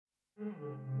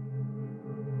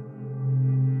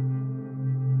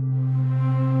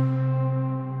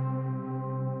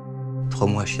3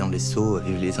 mois à chier dans les seaux, à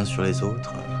vivre les uns sur les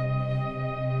autres.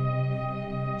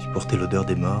 Supporter l'odeur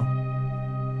des morts,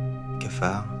 les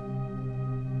cafards.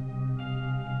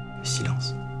 Le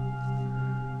silence.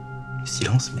 Le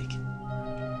silence, mec.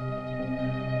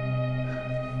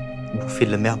 Bouffer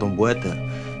de la merde en boîte,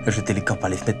 jeter les corps par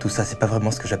les fenêtres, tout ça, c'est pas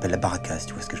vraiment ce que j'appelle la baracasse,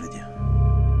 tu vois ce que je veux dire.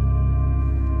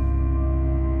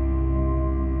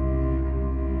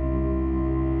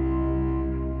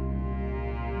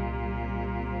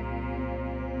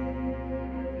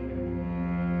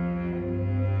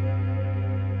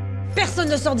 Personne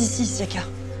ne sort d'ici, Siaka.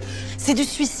 C'est du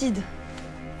suicide.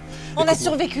 On a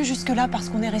survécu jusque-là parce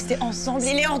qu'on est restés ensemble.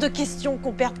 Il est hors de question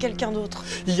qu'on perde quelqu'un d'autre.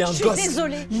 Il y a un gosse. Je suis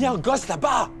désolée. Il y a un gosse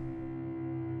là-bas.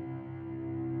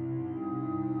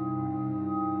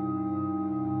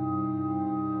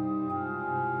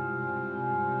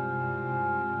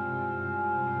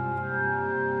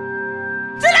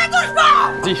 Tu la touches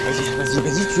pas!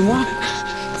 Vas-y, tue-moi.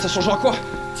 Ça changera quoi?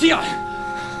 Tire!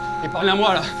 Et parlez à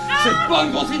moi là. Cette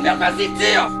bonne grosse vie de merde, vas-y,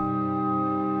 tire!